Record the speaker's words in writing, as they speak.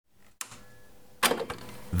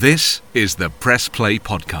This is the Press Play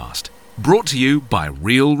Podcast, brought to you by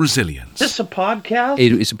Real Resilience. Is this a podcast?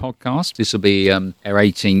 It is a podcast. This will be our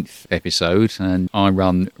 18th episode, and I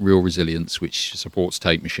run Real Resilience, which supports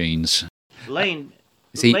tape machines. Lane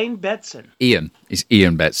Betson. Ian. It's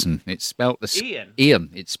Ian Betson. It's spelt Ian.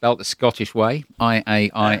 It's spelt the Scottish way,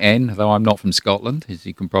 Iain, though I'm not from Scotland, as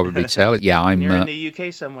you can probably tell. Yeah, You're in the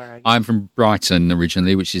UK somewhere, I guess. I'm from Brighton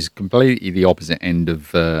originally, which is completely the opposite end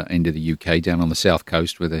of the UK, down on the south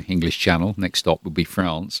coast with the English Channel. Next stop will be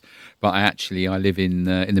France. But I live in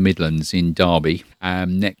the Midlands, in Derby,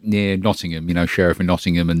 near Nottingham. You know, Sheriff of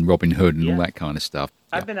Nottingham and Robin Hood and all that kind of stuff.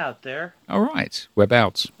 I've been out there. All right,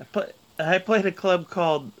 whereabouts? I played a club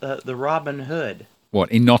called the Robin Hood.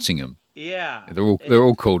 What, in Nottingham? Yeah. They're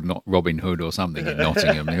all called Robin Hood or something in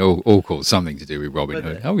Nottingham. They're all called something to do with Robin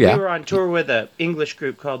Hood. Oh, yeah. We were on tour with an English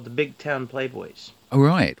group called the Big Town Playboys. Oh,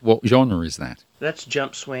 right. What genre is that? That's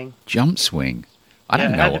jump swing. Jump swing? I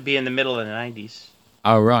don't know. It had to be in the middle of the 90s.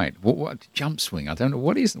 Oh, right. What jump swing? I don't know.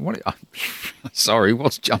 What? Sorry,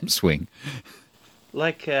 what's jump swing?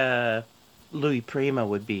 Like Louis Prima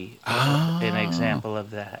would be an example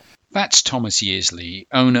of that. That's Thomas Yearsley,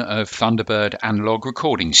 owner of Thunderbird Analog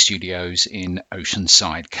Recording Studios in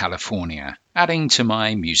Oceanside, California, adding to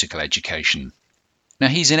my musical education. Now,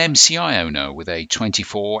 he's an MCI owner with a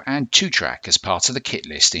 24 and 2-track as part of the kit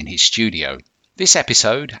list in his studio. This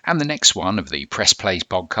episode and the next one of the Press Play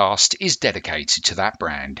podcast is dedicated to that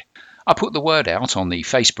brand. I put the word out on the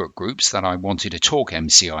Facebook groups that I wanted to talk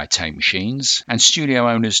MCI tape machines, and studio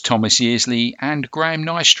owners Thomas Yearsley and Graham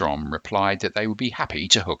Nystrom replied that they would be happy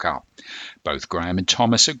to hook up. Both Graham and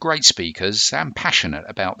Thomas are great speakers and passionate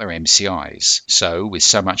about their MCIs, so with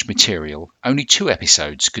so much material, only 2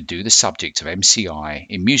 episodes could do the subject of MCI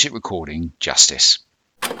in music recording justice.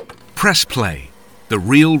 Press Play, the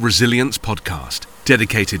Real Resilience Podcast,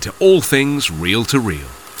 dedicated to all things reel-to-reel.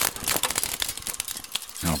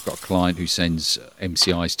 Now, I've got a client who sends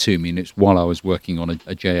MCIs to me, and it's while I was working on a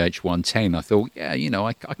JH110. I thought, yeah, you know,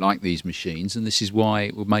 I like these machines, and this is why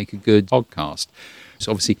it would make a good podcast.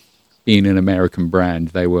 So obviously, being an American brand,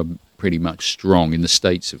 they were pretty much strong in the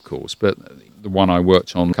States, of course. But the one I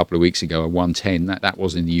worked on a couple of weeks ago, a 110, that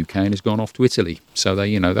was in the UK and has gone off to Italy. So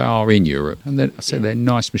they are in Europe, and they're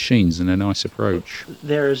nice machines and a nice approach.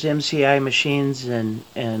 There's MCI machines in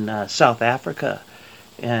South Africa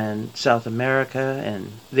and South America, and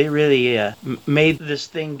they really made this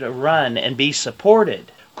thing to run and be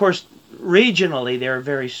supported. Of course, regionally, they're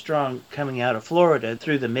very strong coming out of Florida.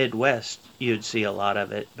 Through the Midwest, you'd see a lot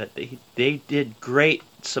of it, but they did great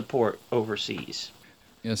support overseas.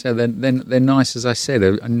 Yeah, so they're nice, as I said,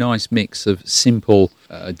 a nice mix of simple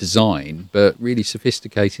design, but really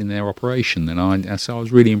sophisticated in their operation. And so I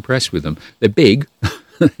was really impressed with them. They're big.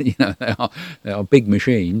 You know, they are big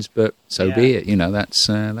machines, but be it. You know, that's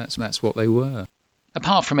what they were.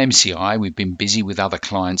 Apart from MCI, we've been busy with other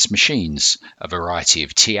clients' machines. A variety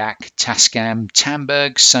of TIAC, Tascam,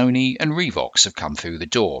 Tandberg, Sony and Revox have come through the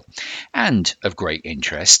door. And, of great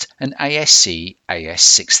interest, an ASC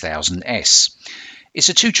AS6000S. It's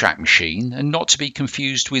a 2-track machine, and not to be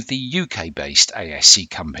confused with the UK-based ASC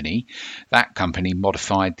company. That company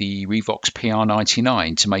modified the Revox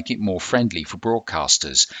PR99 to make it more friendly for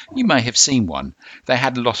broadcasters. You may have seen one. They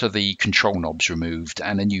had a lot of the control knobs removed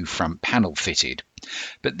and a new front panel fitted.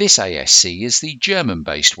 But this ASC is the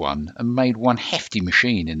German-based one and made one hefty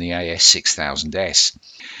machine in the AS6000S.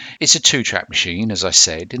 It's a 2-track machine, as I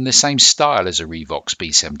said, in the same style as a Revox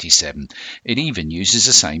B77. It even uses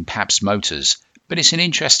the same Pabst motors. But it's an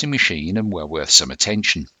interesting machine and well worth some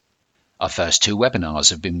attention. Our first 2 webinars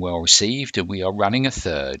have been well received, and we are running a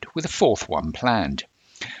third with a 4th one planned.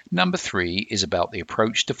 Number 3 is about the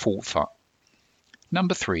approach to fault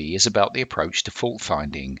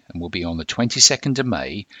finding and will be on the 22nd of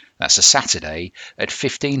May, that's a Saturday, at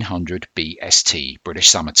 1500 BST, British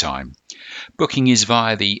Summer Time. Booking is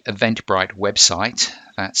via the Eventbrite website,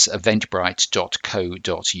 that's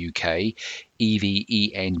eventbrite.co.uk,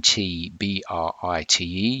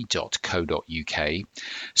 eventbrite.co.uk.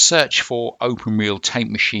 Search for Open Reel Tape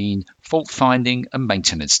Machine, Fault Finding and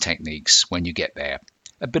Maintenance Techniques when you get there.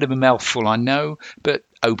 A bit of a mouthful, I know, but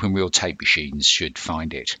Open Reel Tape Machines should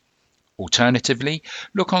find it. Alternatively,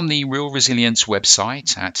 look on the Real Resilience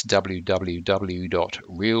website at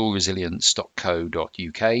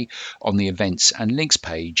www.realresilience.co.uk on the events and links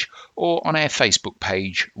page, or on our Facebook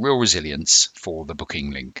page, Real Resilience, for the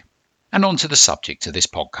booking link. And on to the subject of this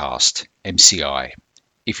podcast, MCI.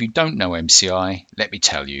 If you don't know MCI, let me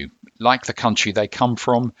tell you, like the country they come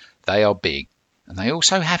from, they are big. And they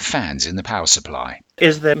also have fans in the power supply.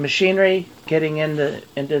 Is the machinery getting into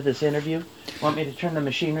this interview? Want me to turn the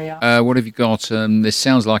machinery off? What have you got? This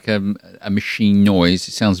sounds like a machine noise.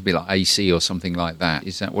 It sounds a bit like AC or something like that.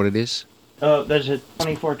 Is that what it is? Oh, there's a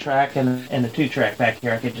 24 track and a 2-track back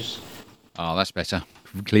here. I could just... Oh, that's better.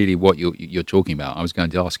 Clearly what you're talking about. I was going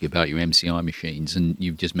to ask you about your MCI machines, and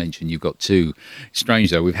you've just mentioned you've got two. Strange,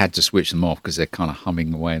 though, we've had to switch them off because they're kind of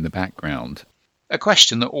humming away in the background. A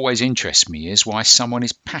question that always interests me is why someone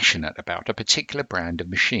is passionate about a particular brand of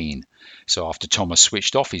machine. So after Thomas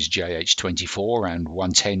switched off his JH24 and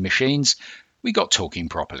 110 machines, we got talking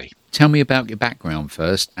properly. Tell me about your background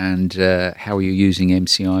first, and how are you using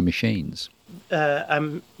MCI machines?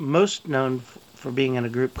 I'm most known for being in a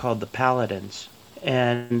group called the Paladins.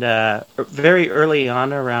 And very early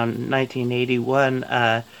on, around 1981,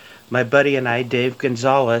 my buddy and I, Dave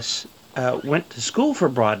Gonzalez, went to school for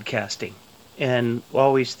broadcasting, and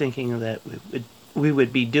always thinking that we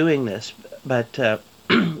would be doing this. But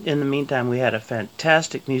in the meantime, we had a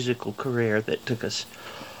fantastic musical career that took us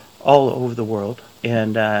all over the world,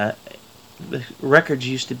 and the records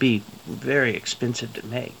used to be very expensive to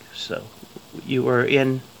make. So you were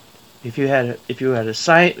in. If you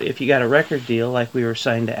got a record deal, like we were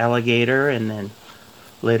signed to Alligator and then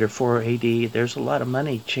later 4AD, there's a lot of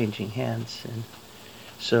money changing hands, and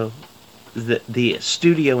so the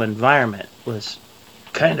studio environment was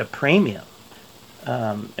kind of premium,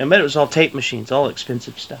 but it was all tape machines, all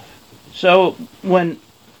expensive stuff. So when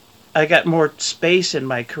I got more space in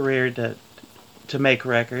my career to make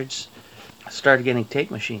records, I started getting tape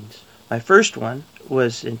machines. My first one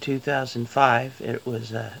was in 2005. It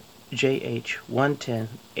was a JH110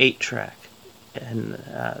 8-track, and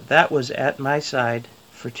that was at my side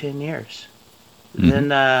for 10 years. Mm-hmm.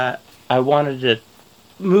 Then I wanted to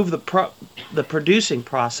move the producing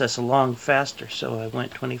process along faster, so I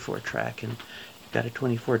went 24-track and got a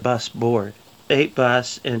 24-bus board,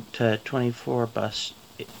 8-bus into 24-bus,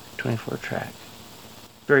 24-track.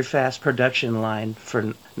 Very fast production line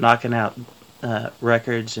for knocking out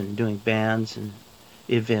records and doing bands and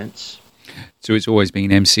events. So it's always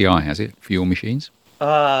been MCI, has it, for your machines?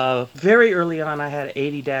 Very early on, I had an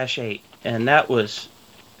 80-8, and that was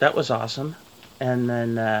awesome. And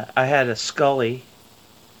then I had a Scully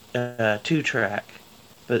 2-track,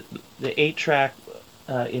 but the 8-track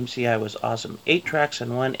MCI was awesome. 8 tracks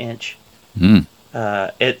on 1 inch.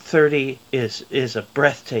 At 30 is a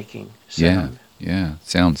breathtaking sound. Yeah.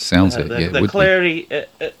 Sounds it. The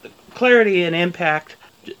clarity and impact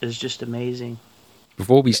is just amazing.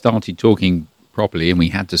 Before we started talking properly, and we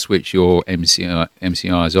had to switch your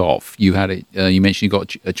MCIs off, you had it. You mentioned you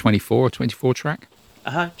got a 24 or 24 track.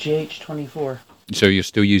 JH24. So you're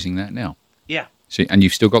still using that now? Yeah. So, and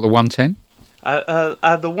you've still got the 110? The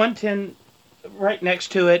 110 right next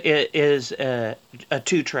to it is a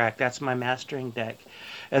 2-track. That's my mastering deck.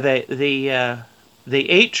 The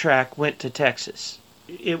 8-track went to Texas.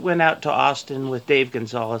 It went out to Austin with Dave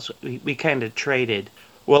Gonzalez. We kind of traded.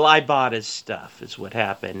 Well, I bought his stuff, is what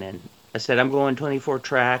happened. And I said, I'm going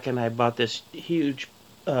 24-track, and I bought this huge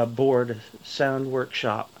board, sound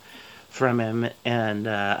workshop from him, and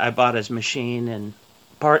I bought his machine. And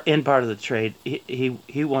part of the trade,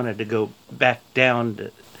 he wanted to go back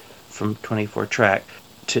down from 24-track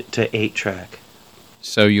to 8-track.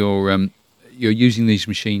 So you're using these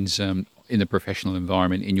machines in the professional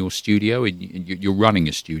environment in your studio? You're running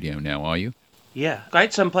a studio now, are you? Yeah,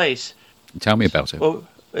 quite someplace. Tell me about it. Oh,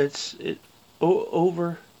 it's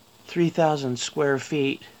over 3,000 square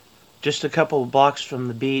feet, just a couple of blocks from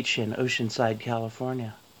the beach in Oceanside,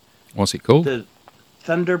 California. What's it called? The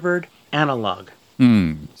Thunderbird Analog.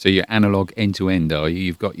 So you're analog end-to-end, are you?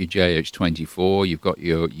 You've got your JH24, you've got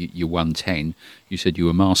your 110. You said you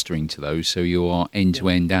were mastering to those, so you are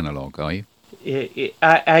end-to-end analog, are you?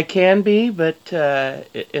 I can be, but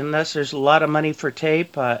unless there's a lot of money for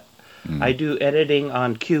tape, I do editing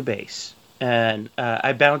on Cubase, and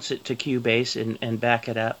I bounce it to Cubase and back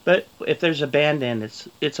it up. But if there's a band in,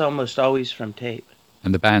 it's almost always from tape.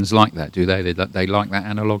 And the bands like that, do they? They like that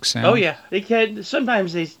analog sound? Oh yeah, they can.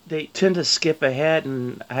 Sometimes they tend to skip ahead,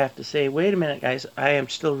 and I have to say, wait a minute, guys, I am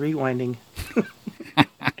still rewinding.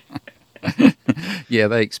 Yeah,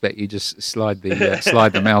 they expect you just slide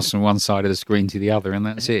the mouse from one side of the screen to the other, and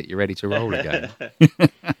that's it. You're ready to roll again.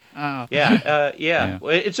 Yeah.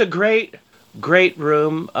 Well, it's a great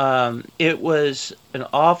room. It was an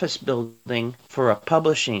office building for a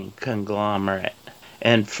publishing conglomerate,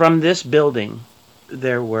 and from this building,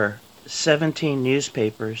 there were 17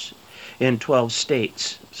 newspapers in 12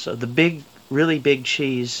 states. So the really big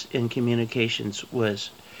cheese in communications was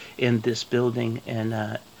in this building,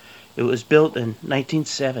 and it was built in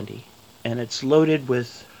 1970. and it's loaded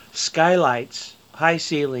with skylights, high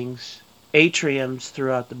ceilings, atriums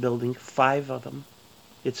throughout the building, 5 of them.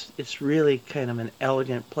 It's really kind of an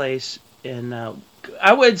elegant place, and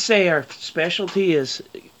I would say our specialty is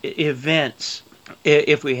events.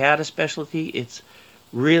 If we had a specialty, it's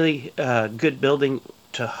really a good building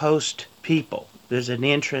to host people. There's an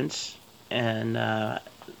entrance, and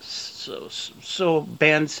so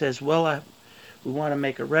band says, well, we want to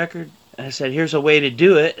make a record. And I said, here's a way to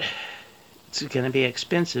do it. It's going to be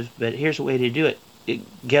expensive, but here's a way to do it.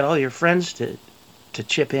 Get all your friends to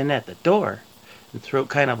chip in at the door and throw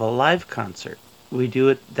kind of a live concert. We do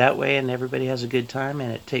it that way, and everybody has a good time,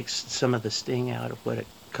 and it takes some of the sting out of what it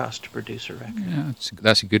costs to produce a record. Yeah,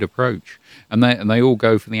 that's a good approach. And they all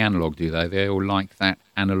go for the analog, do they? They all like that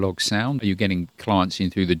analog sound? Are you getting clients in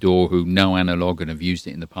through the door who know analog and have used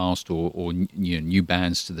it in the past, or new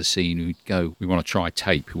bands to the scene who go, we want to try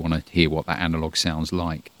tape, we want to hear what that analog sounds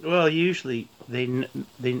like? Well, usually they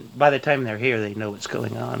by the time they're here, they know what's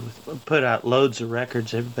going on. We put out loads of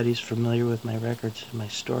records. Everybody's familiar with my records and my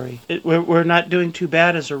story. We're not doing too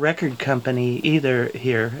bad as a record company either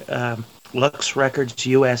here.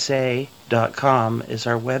 LuxRecordsUSA.com is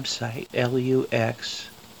our website.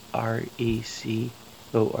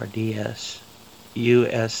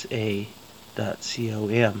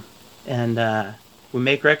 LuxRecordsUSA.com. And we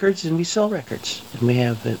make records and we sell records. And we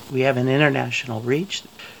have an international reach.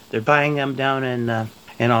 They're buying them down in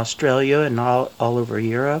Australia and all over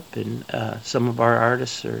Europe, and some of our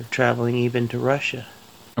artists are traveling even to Russia.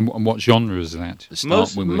 And what genre is that?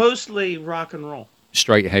 Mostly rock and roll.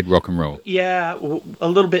 Straight ahead rock and roll. Yeah, a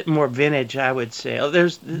little bit more vintage, I would say.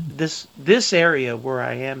 There's this area where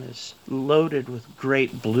I am is loaded with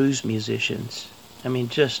great blues musicians. I mean,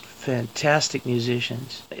 just fantastic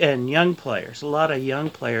musicians and young players. A lot of young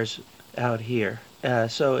players out here.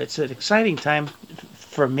 So it's an exciting time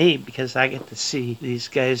for me because I get to see these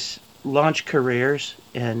guys launch careers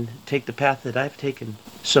and take the path that I've taken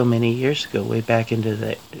so many years ago, way back into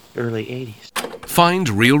the early 80s. Find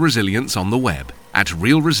Real Resilience on the web at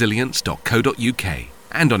realresilience.co.uk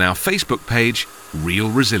and on our Facebook page, Real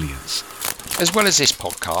Resilience. As well as this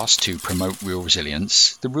podcast to promote Real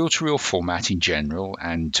Resilience, the reel-to-reel format in general,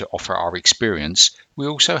 and to offer our experience, we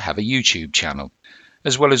also have a YouTube channel.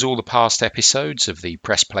 As well as all the past episodes of the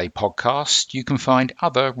Press Play podcast, you can find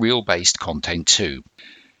other reel-based content too.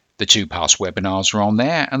 The 2 past webinars are on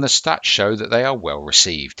there, and the stats show that they are well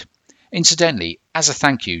received. Incidentally, as a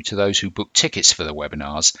thank you to those who booked tickets for the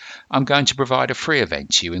webinars, I'm going to provide a free event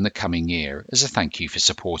to you in the coming year as a thank you for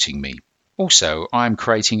supporting me. Also, I am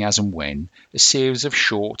creating as and when a series of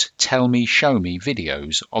short tell me, show me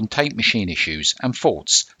videos on tape machine issues and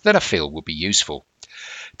faults that I feel will be useful.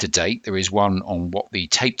 To date, there is one on what the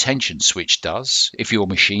tape tension switch does. If your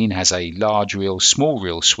machine has a large reel, small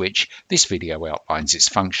reel switch, this video outlines its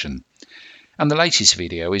function. And the latest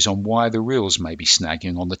video is on why the reels may be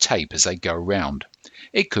snagging on the tape as they go round.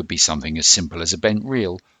 It could be something as simple as a bent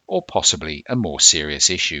reel, or possibly a more serious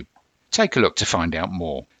issue. Take a look to find out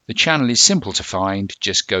more. The channel is simple to find,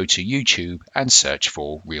 just go to YouTube and search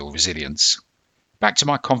for Real Resilience. Back to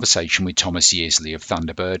my conversation with Thomas Yearsley of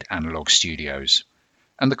Thunderbird Analog Studios.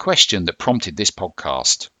 And the question that prompted this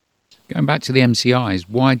podcast. Going back to the MCIs,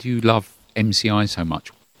 why do you love MCI so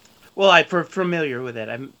much? Well, I'm familiar with it.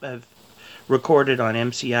 I've recorded on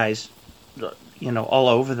MCIs, all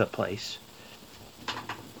over the place.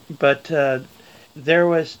 But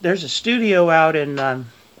there's a studio out in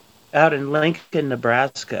Lincoln,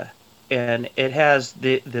 Nebraska, and it has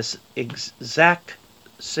this exact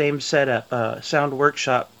same setup, sound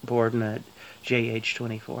workshop board and a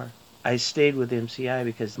JH24. I stayed with MCI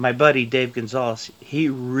because my buddy Dave Gonzalez, he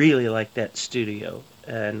really liked that studio,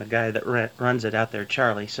 and the guy that runs it out there,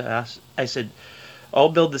 Charlie. So I said, I'll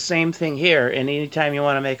build the same thing here, and anytime you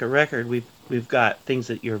want to make a record, we've got things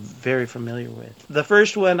that you're very familiar with. The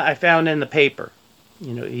first one I found in the paper.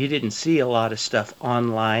 You didn't see a lot of stuff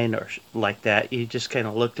online or like that. You just kind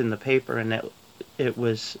of looked in the paper, and it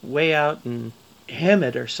was way out in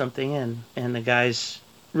Hemet or something, and the guys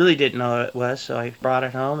really didn't know what it was, so I brought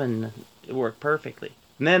it home, and it worked perfectly.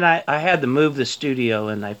 And then I had to move the studio,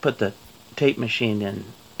 and I put the tape machine in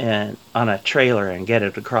and on a trailer and get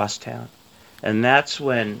it across town. And that's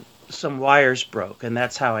when some wires broke, and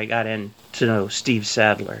that's how I got in to know Steve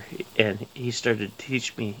Sadler, and he started to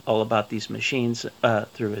teach me all about these machines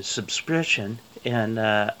through his subscription, and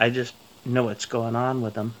I just know what's going on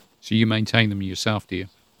with them. So you maintain them yourself, do you?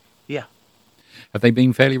 Yeah. Have they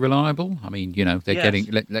been fairly reliable? I mean, they're Yes. getting,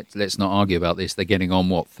 let's not argue about this, they're getting on,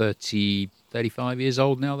 35 years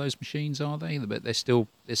old now, those machines, are they? But they're still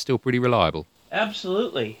pretty reliable.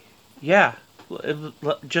 Absolutely. Yeah.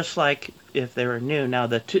 just like if they were new. Now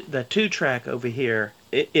the two track over here,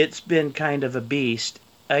 it's been kind of a beast.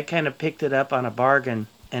 I kind of picked it up on a bargain,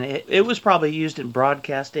 and it was probably used in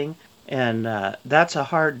broadcasting, and that's a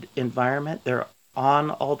hard environment. They're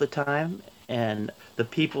on all the time, and the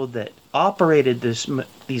people that operated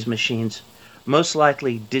these machines most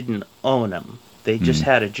likely didn't own them. They just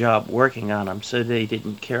had a job working on them, so they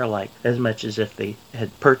didn't care like as much as if they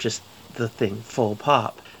had purchased the thing full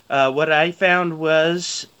pop. What I found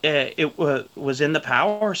was it was in the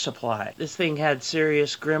power supply. This thing had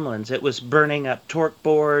serious gremlins. It was burning up torque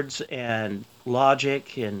boards and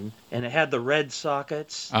logic, and it had the red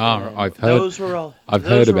sockets. I've heard. Those were all. I've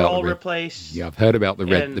those heard were about all the red, replaced. Yeah, I've heard about the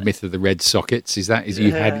myth of the red sockets.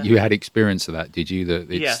 You had experience of that, did you?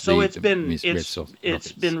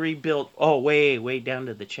 It's been rebuilt way down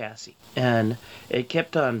to the chassis, and it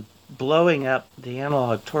kept on blowing up the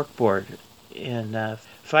analog torque board, and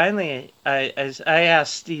finally I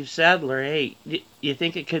asked Steve Sadler, hey, you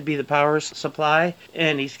think it could be the power supply?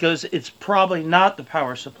 And he goes, it's probably not the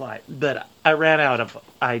power supply, but I ran out of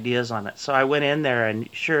ideas on it. So I went in there, and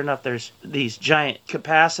sure enough, there's these giant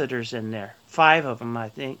capacitors in there, 5 of them, I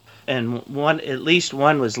think, and at least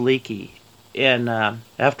one was leaky. And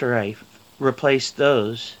after I replaced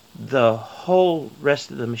those, the whole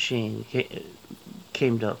rest of the machine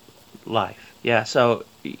came to life. Yeah, so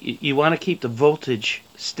you want to keep the voltage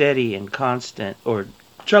steady and constant, or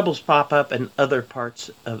troubles pop up in other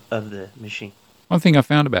parts of the machine. One thing I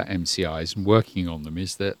found about MCIs and working on them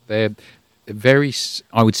is that they're very,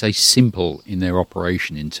 I would say, simple in their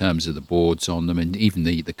operation in terms of the boards on them and even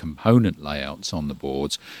the component layouts on the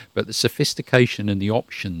boards. But the sophistication and the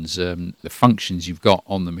options, the functions you've got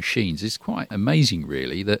on the machines is quite amazing,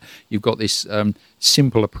 really, that you've got this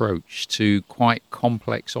simple approach to quite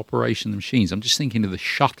complex operation of the machines. I'm just thinking of the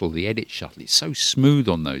shuttle, the edit shuttle. It's so smooth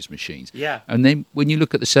on those machines. Yeah. And then when you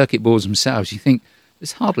look at the circuit boards themselves, you think,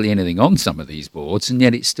 there's hardly anything on some of these boards, and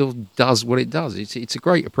yet it still does what it does. It's a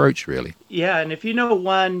great approach, really. Yeah, and if you know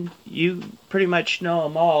one, you pretty much know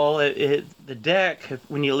them all. The deck,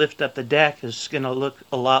 when you lift up the deck, is going to look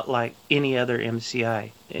a lot like any other MCI.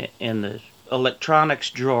 And the electronics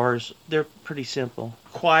drawers, they're pretty simple.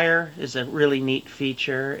 Choir is a really neat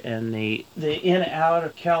feature, and the in-out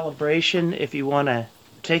of calibration, if you want to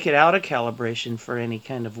take it out of calibration for any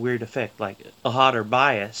kind of weird effect, like a hotter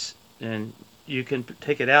bias, and you can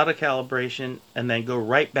take it out of calibration and then go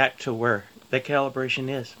right back to where the calibration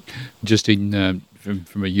is. Just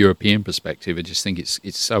from a European perspective, I just think it's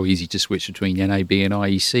so easy to switch between NAB and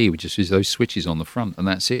IEC. We just use those switches on the front, and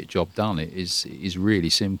that's it. Job done. It is really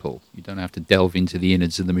simple. You don't have to delve into the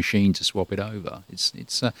innards of the machine to swap it over.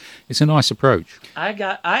 It's a nice approach. I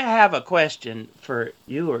have a question for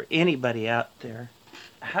you or anybody out there.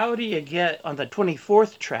 How do you get on the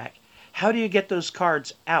 24th track? How do you get those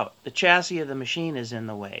cards out? The chassis of the machine is in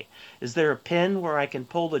the way. Is there a pin where I can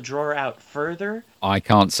pull the drawer out further? I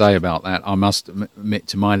can't say about that. I must admit,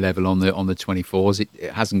 to my level on the 24s,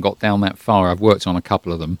 it hasn't got down that far. I've worked on a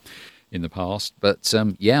couple of them in the past, but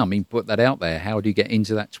put that out there. How do you get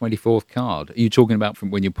into that 24th card? Are you talking about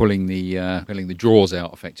from when you're pulling the drawers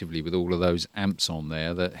out effectively with all of those amps on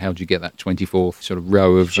there? How do you get that 24th sort of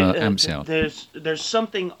row of amps out? There's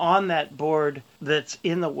something on that board that's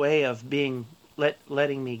in the way of being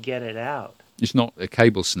letting me get it out. It's not a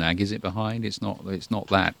cable snag, is it? Behind it's not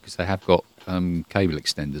that, because they have got cable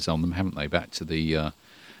extenders on them, haven't they? Back to the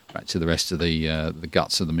rest of the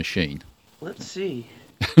guts of the machine. Let's see.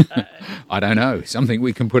 I don't know. Something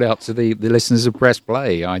we can put out to the listeners of Press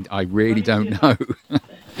Play. I really don't know.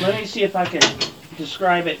 Let me see if I can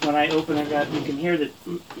describe it when I open it up. You can hear that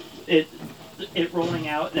it rolling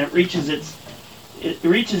out, and it reaches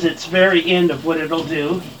its very end of what it'll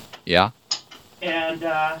do. Yeah. And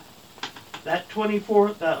that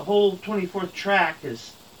whole 24th track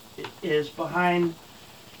is behind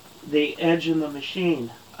the edge of the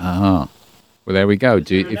machine. Uh-huh. Well, there we go. Is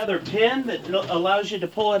there another pin that allows you to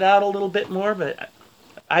pull it out a little bit more? But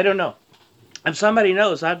I don't know. If somebody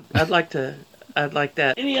knows, I'd like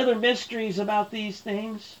that. Any other mysteries about these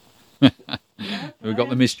things? We've got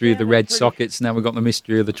the mystery of the red sockets. Now we've got the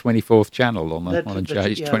mystery of the 24th channel on a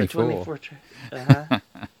JH24. Uh-huh.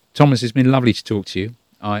 Thomas, it's been lovely to talk to you.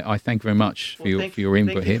 I thank you very much for your input here.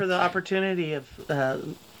 Thank you for the opportunity of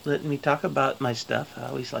letting me talk about my stuff. I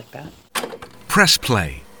always like that. Press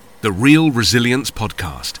Play, the Real Resilience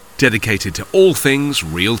podcast, dedicated to all things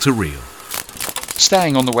reel to reel.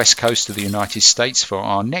 Staying on the west coast of the United States for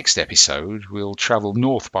our next episode, we'll travel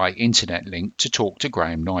north by internet link to talk to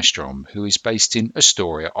Graham Nystrom, who is based in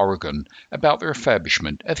Astoria, Oregon, about the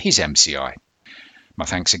refurbishment of his MCI. My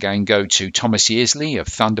thanks again go to Thomas Yearsley of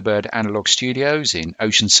Thunderbird Analog Studios in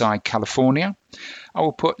Oceanside, California. I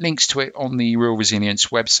will put links to it on the Real Resilience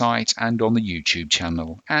website and on the YouTube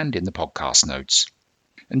channel and in the podcast notes.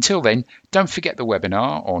 Until then, don't forget the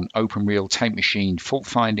webinar on OpenReel tape machine fault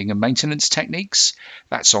finding and maintenance techniques.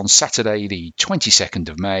 That's on Saturday the 22nd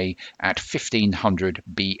of May at 1500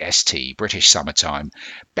 BST, British Summer Time.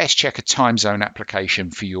 Best check a time zone application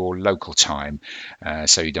for your local time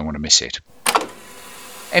so you don't want to miss it.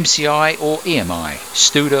 MCI or EMI,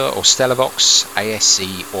 Studer or Stellavox,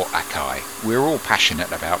 ASC or Akai. We're all passionate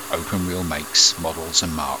about OpenReel makes, models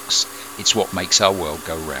and marks. It's what makes our world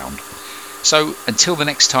go round. So until the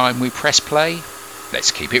next time we press play,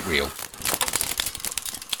 let's keep it real.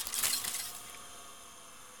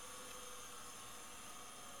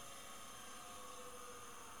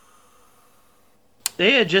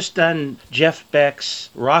 They had just done Jeff Beck's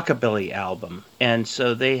Rockabilly album, and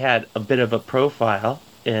so they had a bit of a profile,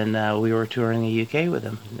 and we were touring the UK with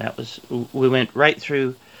them. We went right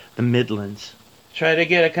through the Midlands. Try to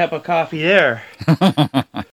get a cup of coffee there.